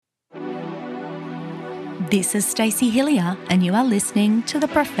This is Stacey Hillier, and you are listening to the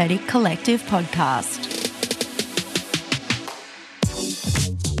Prophetic Collective podcast.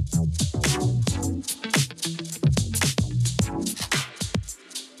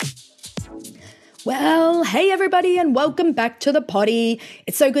 Well, hey everybody, and welcome back to the potty.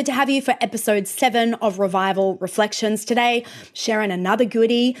 It's so good to have you for episode 7 of Revival Reflections. Today, sharing another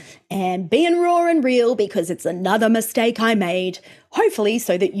goodie and being raw and real because it's another mistake I made, hopefully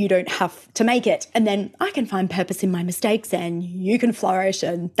so that you don't have to make it. And then I can find purpose in my mistakes and you can flourish,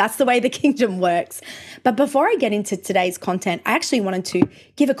 and that's the way the kingdom works. But before I get into today's content, I actually wanted to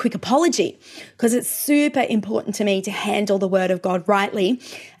give a quick apology because it's super important to me to handle the word of God rightly.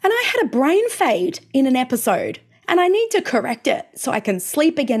 And I had a brain fade in an episode and I need to correct it so I can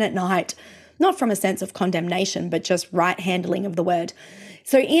sleep again at night, not from a sense of condemnation, but just right handling of the word.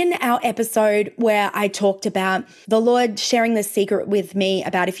 So in our episode where I talked about the Lord sharing the secret with me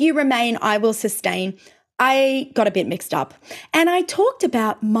about if you remain, I will sustain, I got a bit mixed up. And I talked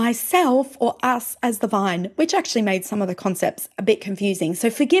about myself or us as the vine, which actually made some of the concepts a bit confusing. So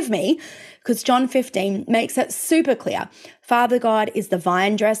forgive me, because John 15 makes it super clear. Father God is the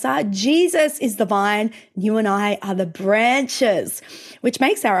vine dresser. Jesus is the vine. You and I are the branches, which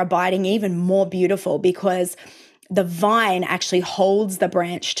makes our abiding even more beautiful because the vine actually holds the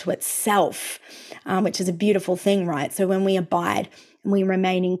branch to itself, which is a beautiful thing, right? So when we abide and we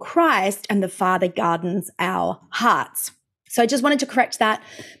remain in Christ, and the Father gardens our hearts. So I just wanted to correct that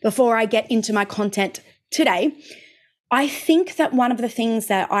before I get into my content today. I think that one of the things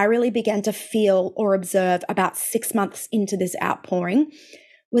that I really began to feel or observe about 6 months into this outpouring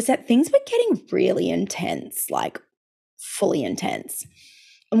was that things were getting really intense, like fully intense.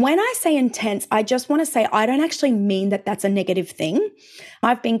 And when I say intense, I just want to say I don't actually mean that that's a negative thing.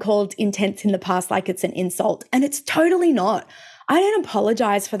 I've been called intense in the past like it's an insult, and it's totally not. I don't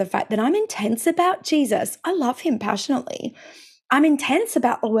apologize for the fact that I'm intense about Jesus. I love him passionately. I'm intense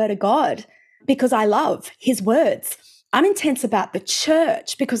about the word of God because I love his words. I'm intense about the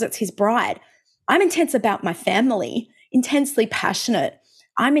church because it's his bride. I'm intense about my family, intensely passionate.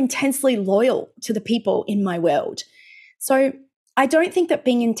 I'm intensely loyal to the people in my world. So I don't think that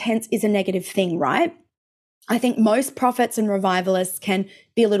being intense is a negative thing, right? I think most prophets and revivalists can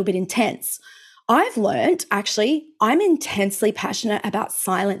be a little bit intense. I've learned, actually, I'm intensely passionate about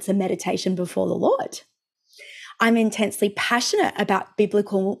silence and meditation before the Lord. I'm intensely passionate about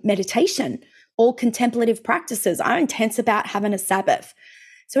biblical meditation, all contemplative practices. I'm intense about having a Sabbath.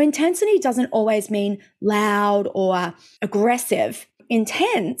 So intensity doesn't always mean loud or aggressive.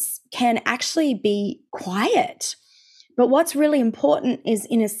 Intense can actually be quiet. But what's really important is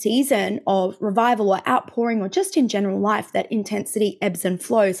in a season of revival or outpouring or just in general life, that intensity ebbs and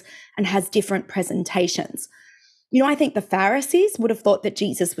flows and has different presentations. You know, I think the Pharisees would have thought that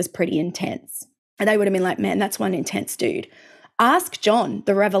Jesus was pretty intense. And they would have been like, man, that's one intense dude. Ask John,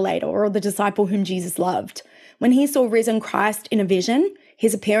 the revelator, or the disciple whom Jesus loved. When he saw risen Christ in a vision,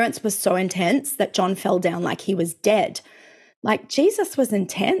 his appearance was so intense that John fell down like he was dead. Like, Jesus was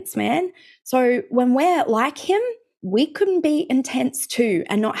intense, man. So when we're like him, we couldn't be intense too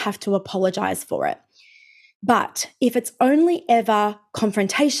and not have to apologize for it. But if it's only ever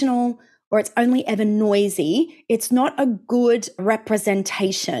confrontational or it's only ever noisy, it's not a good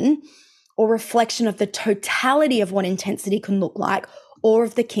representation or reflection of the totality of what intensity can look like or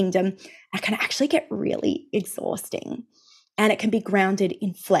of the kingdom. It can actually get really exhausting. And it can be grounded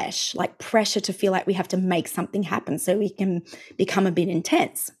in flesh, like pressure to feel like we have to make something happen so we can become a bit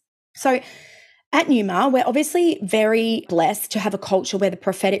intense. So at Numa, we're obviously very blessed to have a culture where the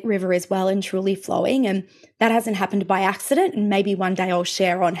prophetic river is well and truly flowing, and that hasn't happened by accident, and maybe one day I'll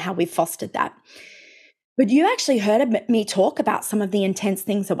share on how we fostered that. But you actually heard me talk about some of the intense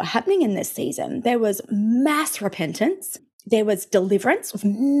things that were happening in this season. There was mass repentance. There was deliverance of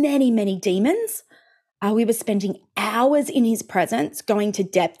many, many demons. We were spending hours in his presence, going to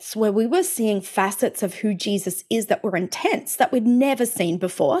depths where we were seeing facets of who Jesus is that were intense, that we'd never seen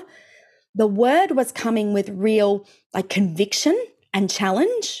before. The word was coming with real conviction and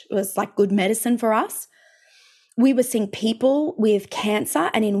challenge. It was like good medicine for us. We were seeing people with cancer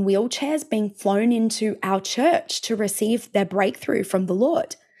and in wheelchairs being flown into our church to receive their breakthrough from the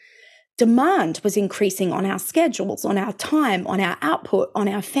Lord. Demand was increasing on our schedules, on our time, on our output, on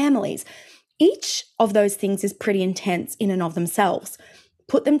our families. Each of those things is pretty intense in and of themselves.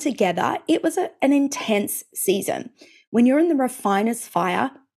 Put them together, it was an intense season. When you're in the refiner's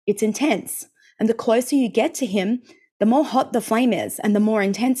fire, it's intense. And the closer you get to him, the more hot the flame is and the more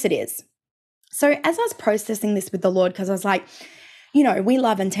intense it is. So as I was processing this with the Lord, because I was like, you know, we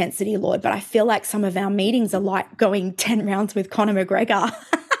love intensity, Lord, but I feel like some of our meetings are like going 10 rounds with Conor McGregor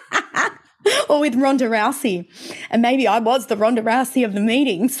or with Ronda Rousey. And maybe I was the Ronda Rousey of the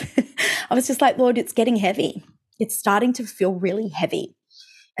meetings. I was just like, Lord, it's getting heavy. It's starting to feel really heavy.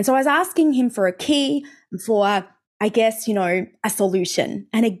 And so I was asking him for a key, for, I guess, a solution.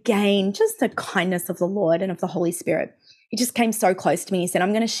 And again, just the kindness of the Lord and of the Holy Spirit. It just came so close to me. He said,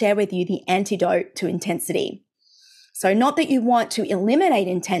 I'm going to share with you the antidote to intensity. So not that you want to eliminate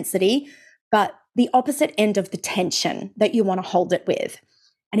intensity, but the opposite end of the tension that you want to hold it with.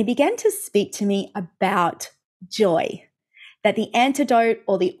 And he began to speak to me about joy, that the antidote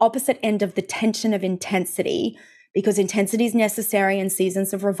or the opposite end of the tension of intensity, because intensity is necessary in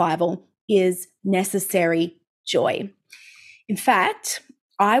seasons of revival, is necessary joy. In fact,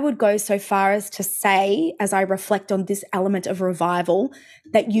 I would go so far as to say, as I reflect on this element of revival,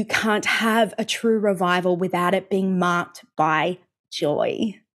 that you can't have a true revival without it being marked by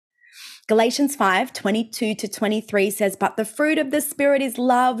joy. Galatians 5:22-23 says, but the fruit of the Spirit is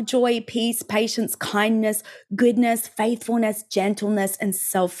love, joy, peace, patience, kindness, goodness, faithfulness, gentleness, and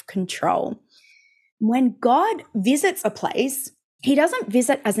self-control. When God visits a place, he doesn't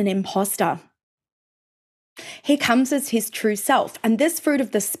visit as an imposter. He comes as his true self. And this fruit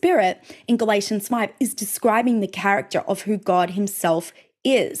of the Spirit in Galatians 5 is describing the character of who God himself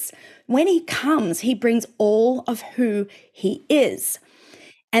is. When he comes, he brings all of who he is.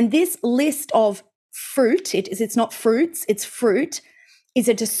 And this list of fruit, it's not fruits, it's fruit, is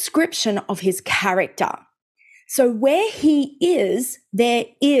a description of his character. So where he is, there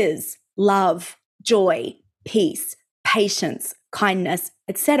is love, joy, peace, patience, kindness,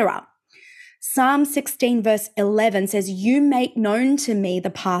 etc. Psalm 16 verse 11 says, you make known to me the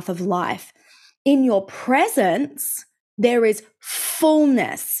path of life. In your presence, there is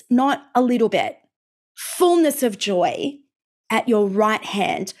fullness, not a little bit, fullness of joy. At your right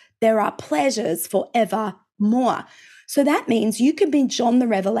hand, there are pleasures forevermore. So that means you can be John the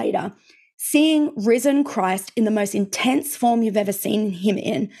Revelator, seeing risen Christ in the most intense form you've ever seen him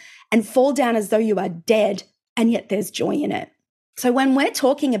in, and fall down as though you are dead, and yet there's joy in it. So when we're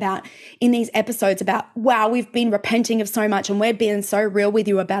talking about in these episodes about, wow, we've been repenting of so much and we're being so real with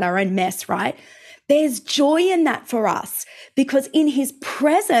you about our own mess, right? There's joy in that for us, because in his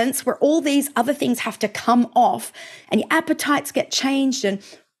presence, where all these other things have to come off and your appetites get changed and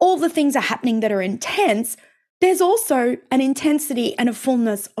all the things are happening that are intense, there's also an intensity and a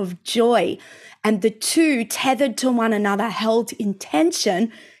fullness of joy. And the two tethered to one another, held in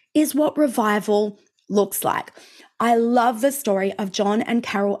tension, is what revival looks like. I love the story of John and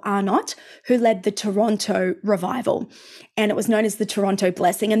Carol Arnott, who led the Toronto revival, and it was known as the Toronto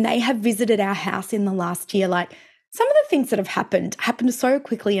Blessing. And they have visited our house in the last year. Like, some of the things that have happened so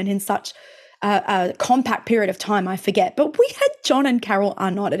quickly and in such a compact period of time, I forget. But we had John and Carol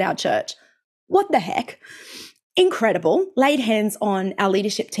Arnott at our church. What the heck? Incredible. Laid hands on our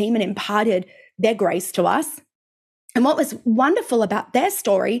leadership team and imparted their grace to us. And what was wonderful about their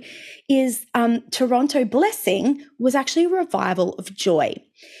story is Toronto Blessing was actually a revival of joy.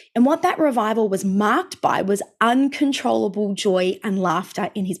 And what that revival was marked by was uncontrollable joy and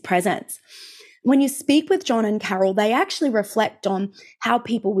laughter in his presence. When you speak with John and Carol, they actually reflect on how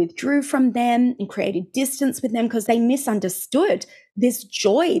people withdrew from them and created distance with them because they misunderstood this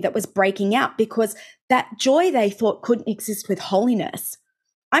joy that was breaking out, because that joy they thought couldn't exist with holiness.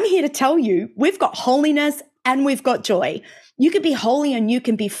 I'm here to tell you, we've got holiness and we've got joy. You can be holy and you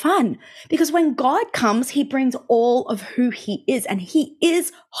can be fun, because when God comes, he brings all of who he is, and he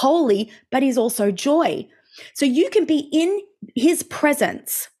is holy, but he's also joy. So you can be in his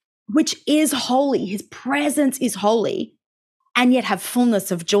presence, which is holy. His presence is holy, and yet have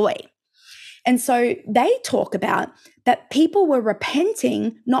fullness of joy. And so they talk about that people were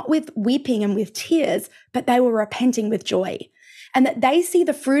repenting, not with weeping and with tears, but they were repenting with joy. And that they see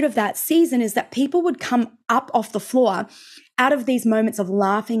the fruit of that season is that people would come up off the floor out of these moments of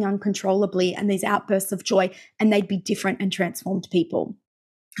laughing uncontrollably and these outbursts of joy, and they'd be different and transformed people.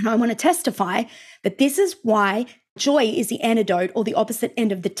 And I want to testify that this is why joy is the antidote, or the opposite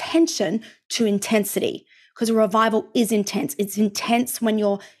end of the tension, to intensity, because a revival is intense. It's intense when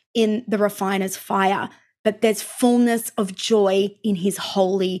you're in the refiner's fire, but there's fullness of joy in his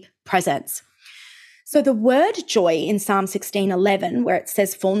holy presence. So the word joy in Psalm 16:11, where it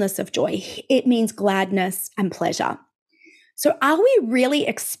says fullness of joy, it means gladness and pleasure. So are we really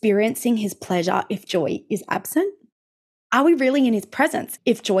experiencing his pleasure if joy is absent? Are we really in his presence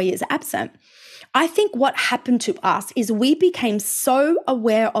if joy is absent? I think what happened to us is we became so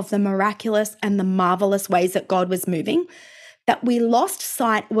aware of the miraculous and the marvelous ways that God was moving that we lost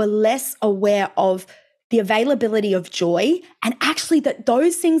sight, were less aware of the availability of joy, and actually that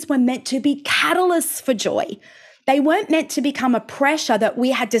those things were meant to be catalysts for joy. They weren't meant to become a pressure that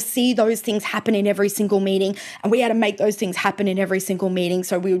we had to see those things happen in every single meeting and we had to make those things happen in every single meeting.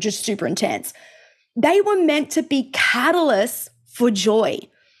 So we were just super intense. They were meant to be catalysts for joy.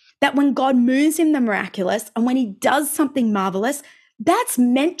 That when God moves in the miraculous and when he does something marvelous, that's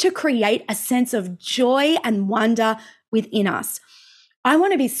meant to create a sense of joy and wonder within us. I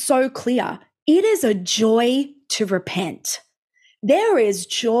want to be so clear. It is a joy to repent. There is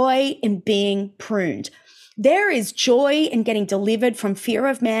joy in being pruned. There is joy in getting delivered from fear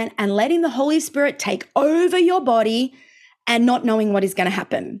of man and letting the Holy Spirit take over your body and not knowing what is going to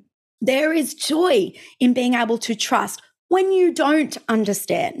happen. There is joy in being able to trust when you don't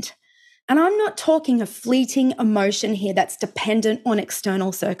understand. And I'm not talking a fleeting emotion here that's dependent on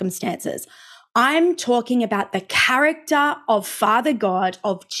external circumstances. I'm talking about the character of Father God,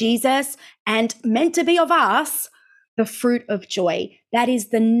 of Jesus, and meant to be of us, the fruit of joy. That is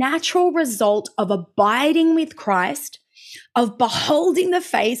the natural result of abiding with Christ, of beholding the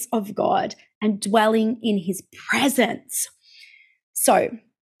face of God and dwelling in his presence. So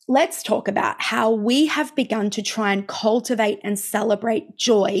let's talk about how we have begun to try and cultivate and celebrate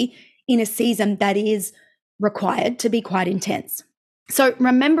joy in a season that is required to be quite intense. So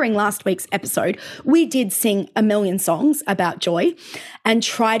remembering last week's episode, we did sing a million songs about joy and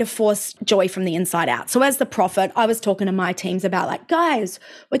try to force joy from the inside out. So as the prophet, I was talking to my teams about like, guys,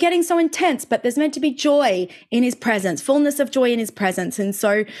 we're getting so intense, but there's meant to be joy in his presence, fullness of joy in his presence. And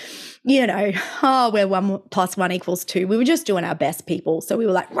so, you know, we're 1 + 1 = 2. We were just doing our best, people. So we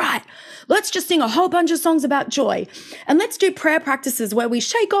were like, right, let's just sing a whole bunch of songs about joy. And let's do prayer practices where we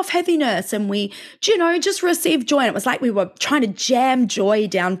shake off heaviness and we, you know, just receive joy. And it was like we were trying to jam joy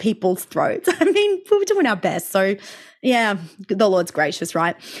down people's throats. I mean, we were doing our best. So yeah, the Lord's gracious,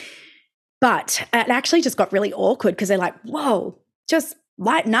 right? But it actually just got really awkward because they're like, whoa, just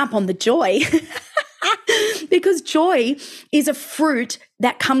lighten up on the joy. Because joy is a fruit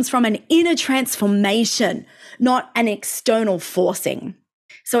that comes from an inner transformation, not an external forcing.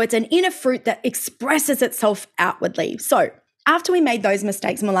 So it's an inner fruit that expresses itself outwardly. So after we made those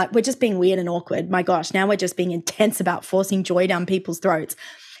mistakes and we're like, we're just being weird and awkward. My gosh, now we're just being intense about forcing joy down people's throats.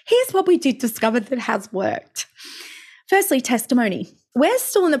 Here's what we did discover that has worked. Firstly, testimony. We're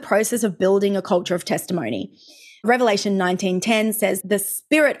still in the process of building a culture of testimony. Revelation 19:10 says the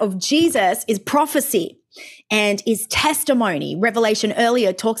spirit of Jesus is prophecy and is testimony. Revelation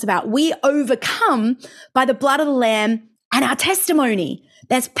earlier talks about we overcome by the blood of the Lamb and our testimony.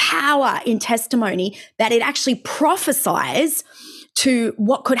 There's power in testimony that it actually prophesies to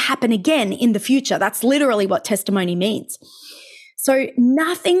what could happen again in the future. That's literally what testimony means. So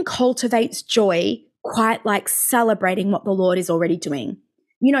nothing cultivates joy quite like celebrating what the Lord is already doing.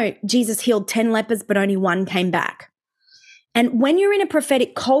 You know, Jesus healed 10 lepers, but only 1 came back. And when you're in a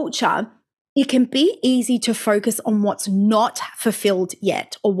prophetic culture, it can be easy to focus on what's not fulfilled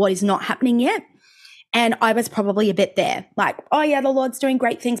yet or what is not happening yet. And I was probably a bit there, like, oh yeah, the Lord's doing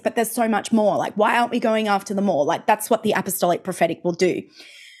great things, but there's so much more. Like, why aren't we going after them more? Like, that's what the apostolic prophetic will do.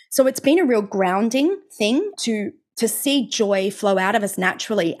 So it's been a real grounding thing to see joy flow out of us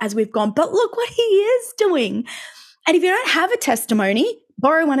naturally as we've gone, but look what he is doing. And if you don't have a testimony,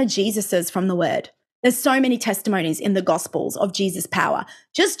 borrow one of Jesus's from the word. There's so many testimonies in the Gospels of Jesus' power.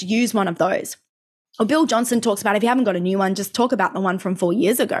 Just use one of those. Or Bill Johnson talks about, if you haven't got a new one, just talk about the one from 4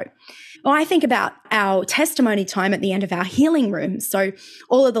 years ago. Or I think about our testimony time at the end of our healing rooms. So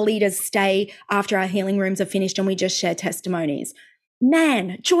all of the leaders stay after our healing rooms are finished and we just share testimonies.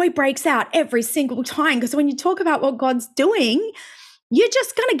 Man, joy breaks out every single time because when you talk about what God's doing, you're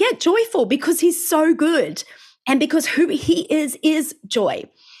just going to get joyful because he's so good and because who he is joy.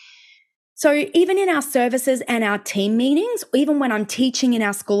 So even in our services and our team meetings, even when I'm teaching in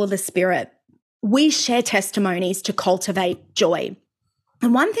our School of the Spirit, we share testimonies to cultivate joy.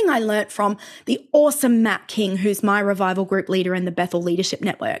 And one thing I learnt from the awesome Matt King, who's my revival group leader in the Bethel Leadership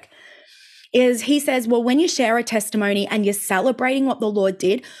Network, is he says, well, when you share a testimony and you're celebrating what the Lord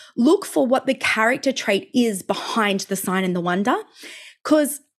did, look for what the character trait is behind the sign and the wonder.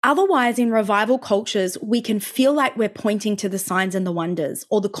 Because otherwise, in revival cultures, we can feel like we're pointing to the signs and the wonders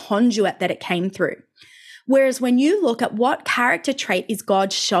or the conduit that it came through. Whereas when you look at what character trait is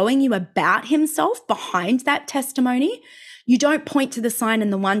God showing you about himself behind that testimony, you don't point to the sign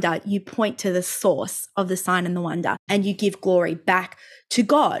and the wonder, you point to the source of the sign and the wonder, and you give glory back to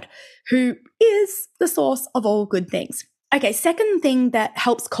God, who is the source of all good things. Okay, second thing that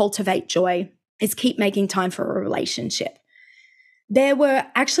helps cultivate joy is keep making time for a relationship. There were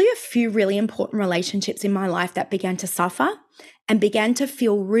actually a few really important relationships in my life that began to suffer and began to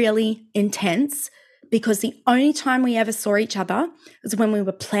feel really intense because the only time we ever saw each other was when we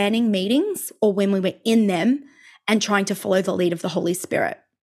were planning meetings or when we were in them and trying to follow the lead of the Holy Spirit.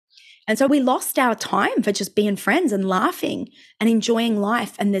 And so we lost our time for just being friends and laughing and enjoying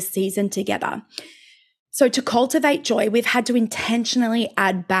life and this season together. So to cultivate joy, we've had to intentionally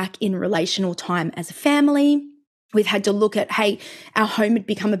add back in relational time as a family. We've had to look at, hey, our home had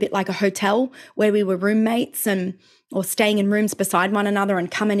become a bit like a hotel where we were roommates or staying in rooms beside one another and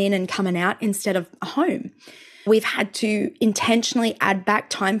coming in and coming out instead of a home. We've had to intentionally add back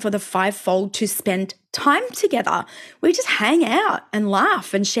time for the fivefold to spend time together. We just hang out and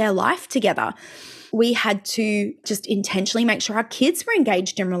laugh and share life together. We had to just intentionally make sure our kids were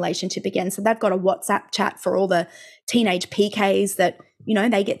engaged in relationship again. So they've got a WhatsApp chat for all the teenage PKs that,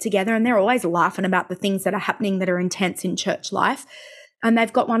 they get together and they're always laughing about the things that are happening that are intense in church life. And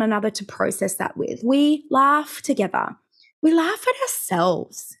they've got one another to process that with. We laugh together. We laugh at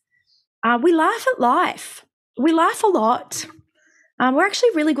ourselves. We laugh at life. We laugh a lot. We're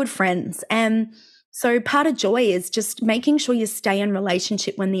actually really good friends. And so part of joy is just making sure you stay in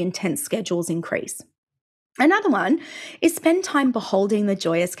relationship when the intense schedules increase. Another one is spend time beholding the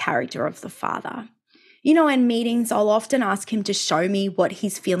joyous character of the Father. In meetings, I'll often ask him to show me what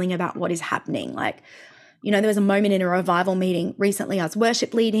he's feeling about what is happening. There was a moment in a revival meeting recently, I was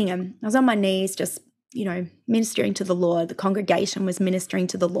worship leading and I was on my knees just, ministering to the Lord. The congregation was ministering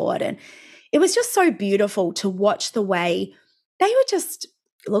to the Lord. And it was just so beautiful to watch the way they were just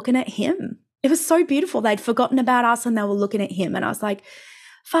looking at him. It was so beautiful. They'd forgotten about us and they were looking at him. And I was like,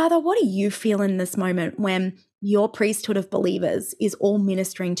 Father, what do you feel in this moment when your priesthood of believers is all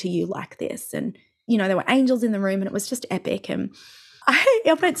ministering to you like this? And, there were angels in the room and it was just epic. And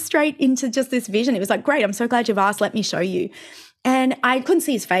I went straight into just this vision. It was like, great, I'm so glad you've asked. Let me show you. And I couldn't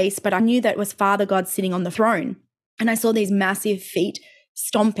see his face, but I knew that it was Father God sitting on the throne. And I saw these massive feet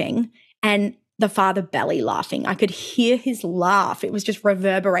stomping and the Father belly laughing. I could hear his laugh. It was just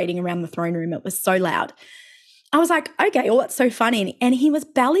reverberating around the throne room. It was so loud. I was like, okay, well, that's so funny. And he was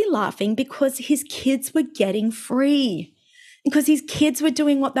belly laughing because his kids were getting free, because his kids were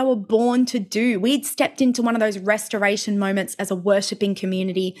doing what they were born to do. We'd stepped into one of those restoration moments as a worshiping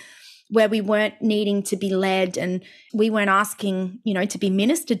community where we weren't needing to be led and we weren't asking, to be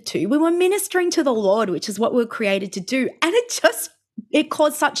ministered to. We were ministering to the Lord, which is what we were created to do. And it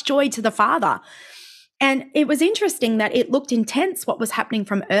caused such joy to the Father. And it was interesting that it looked intense what was happening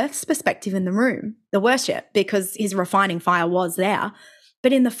from Earth's perspective in the room, the worship, because his refining fire was there.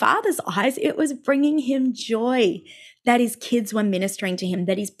 But in the Father's eyes, it was bringing him joy that his kids were ministering to him,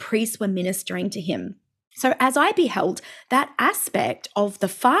 that his priests were ministering to him. So as I beheld that aspect of the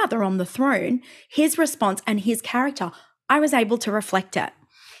Father on the throne, his response and his character, I was able to reflect it.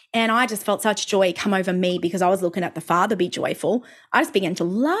 And I just felt such joy come over me because I was looking at the Father be joyful. I just began to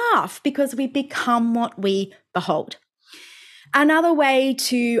laugh because we become what we behold. Another way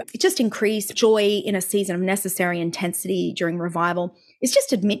to just increase joy in a season of necessary intensity during revival is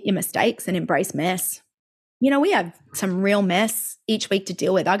just admit your mistakes and embrace mess. We have some real mess each week to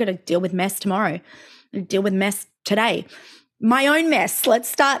deal with. I got to deal with mess tomorrow, deal with mess today. My own mess, let's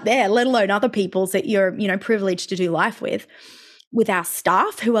start there, let alone other people's that you're, privileged to do life with. With our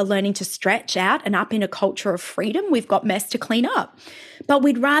staff who are learning to stretch out and up in a culture of freedom, we've got mess to clean up. But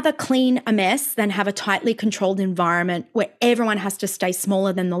we'd rather clean a mess than have a tightly controlled environment where everyone has to stay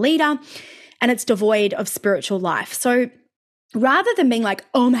smaller than the leader and it's devoid of spiritual life. So rather than being like,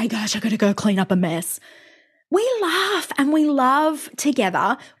 oh my gosh, I got to go clean up a mess, we laugh and we love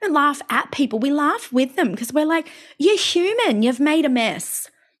together. We laugh at people. We laugh with them because we're like, you're human. You've made a mess.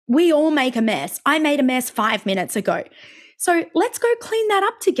 We all make a mess. I made a mess 5 minutes ago. So let's go clean that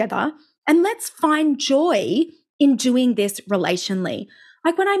up together and let's find joy in doing this relationally.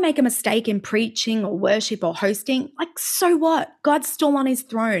 Like when I make a mistake in preaching or worship or hosting, so what? God's still on his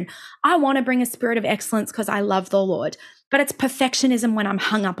throne. I want to bring a spirit of excellence because I love the Lord, but it's perfectionism when I'm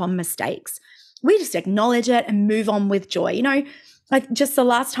hung up on mistakes. We just acknowledge it and move on with joy. Just the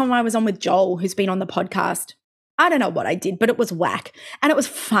last time I was on with Joel, who's been on the podcast, I don't know what I did, but it was whack and it was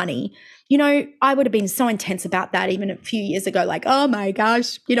funny. I would have been so intense about that even a few years ago, like, oh my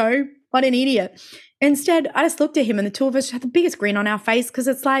gosh, what an idiot. Instead, I just looked at him and the two of us had the biggest grin on our face because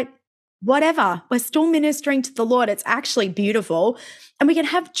it's like, whatever, we're still ministering to the Lord. It's actually beautiful. And we can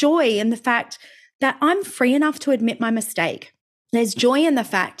have joy in the fact that I'm free enough to admit my mistake. There's joy in the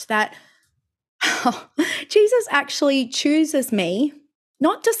fact that Jesus actually chooses me,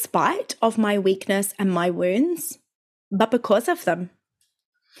 not despite of my weakness and my wounds, but because of them.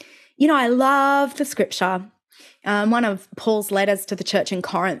 I love the scripture, one of Paul's letters to the church in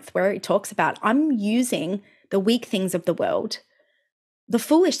Corinth, where he talks about, I'm using the weak things of the world, the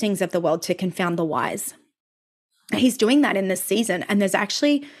foolish things of the world to confound the wise. He's doing that in this season, and there's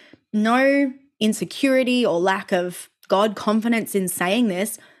actually no insecurity or lack of God confidence in saying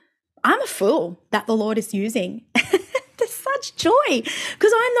this, I'm a fool that the Lord is using. There's such joy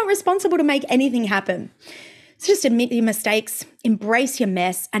because I'm not responsible to make anything happen. So just admit your mistakes, embrace your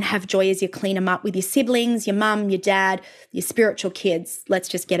mess, and have joy as you clean them up with your siblings, your mum, your dad, your spiritual kids. Let's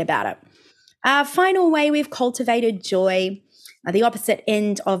just get about it. Our final way we've cultivated joy, the opposite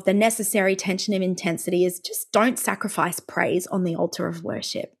end of the necessary tension of intensity, is just don't sacrifice praise on the altar of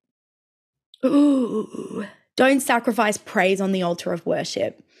worship. Ooh, don't sacrifice praise on the altar of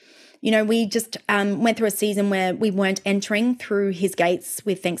worship. You know, we just went through a season where we weren't entering through his gates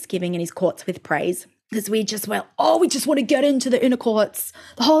with thanksgiving and his courts with praise because we just went, we just want to get into the inner courts,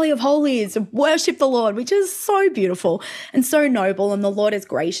 the Holy of Holies, and worship the Lord, which is so beautiful and so noble, and the Lord is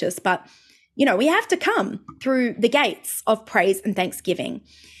gracious. But, you know, we have to come through the gates of praise and thanksgiving.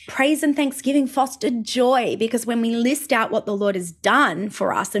 Praise and thanksgiving foster joy because when we list out what the Lord has done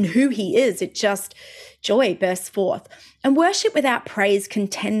for us and who he is, it just joy bursts forth. And worship without praise can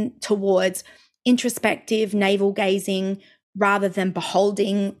tend towards introspective navel gazing rather than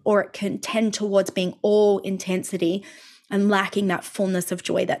beholding, or it can tend towards being all intensity and lacking that fullness of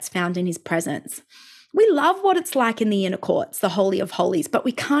joy that's found in his presence. We love what it's like in the inner courts, the Holy of Holies, but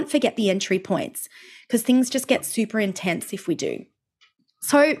we can't forget the entry points because things just get super intense if we do.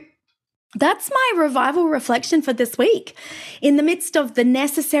 So that's my revival reflection for this week. In the midst of the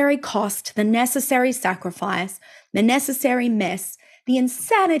necessary cost, the necessary sacrifice, the necessary mess, the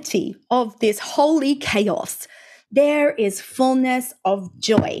insanity of this holy chaos, there is fullness of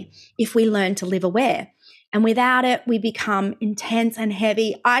joy if we learn to live aware. And without it, we become intense and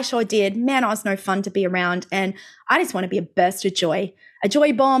heavy. I sure did. Man, I was no fun to be around. And I just want to be a burst of joy, a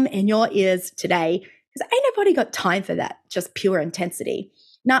joy bomb in your ears today, because ain't nobody got time for that, just pure intensity.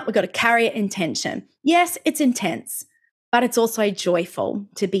 No, we've got to carry it intention. Yes, it's intense, but it's also joyful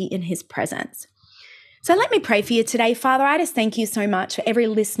to be in his presence. So let me pray for you today. Father, I just thank you so much for every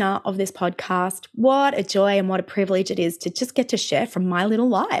listener of this podcast. What a joy and what a privilege it is to just get to share from my little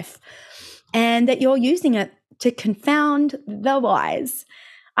life, and that you're using it to confound the wise.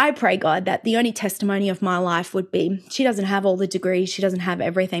 I pray, God, that the only testimony of my life would be she doesn't have all the degrees, she doesn't have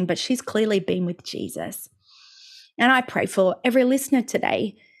everything, but she's clearly been with Jesus. And I pray for every listener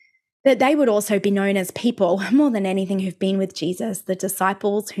today that they would also be known as people, more than anything, who've been with Jesus, the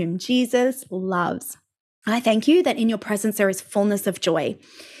disciples whom Jesus loves. I thank you that in your presence there is fullness of joy.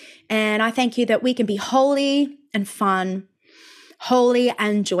 And I thank you that we can be holy and fun, holy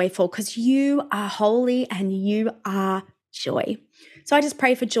and joyful, because you are holy and you are joy. So I just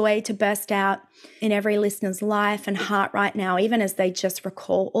pray for joy to burst out in every listener's life and heart right now, even as they just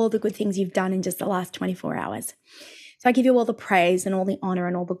recall all the good things you've done in just the last 24 hours. So I give you all the praise and all the honor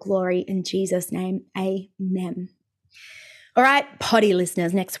and all the glory in Jesus' name. Amen. All right, potty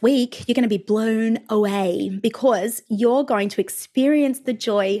listeners, next week, you're going to be blown away because you're going to experience the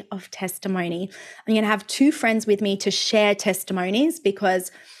joy of testimony. I'm going to have two friends with me to share testimonies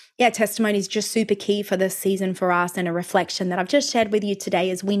because testimony is just super key for this season for us, and a reflection that I've just shared with you today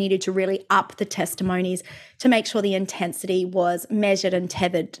is we needed to really up the testimonies to make sure the intensity was measured and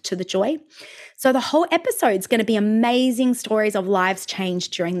tethered to the joy. So the whole episode is going to be amazing stories of lives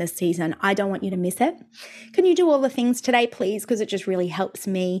changed during this season. I don't want you to miss it. Can you do all the things today, please? Because it just really helps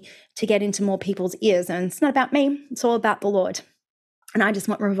me to get into more people's ears. And it's not about me. It's all about the Lord. And I just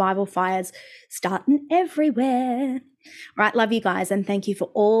want revival fires starting everywhere. All right, love you guys, and thank you for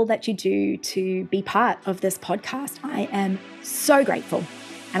all that you do to be part of this podcast. I am so grateful,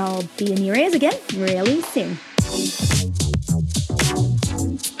 and I'll be in your ears again really soon.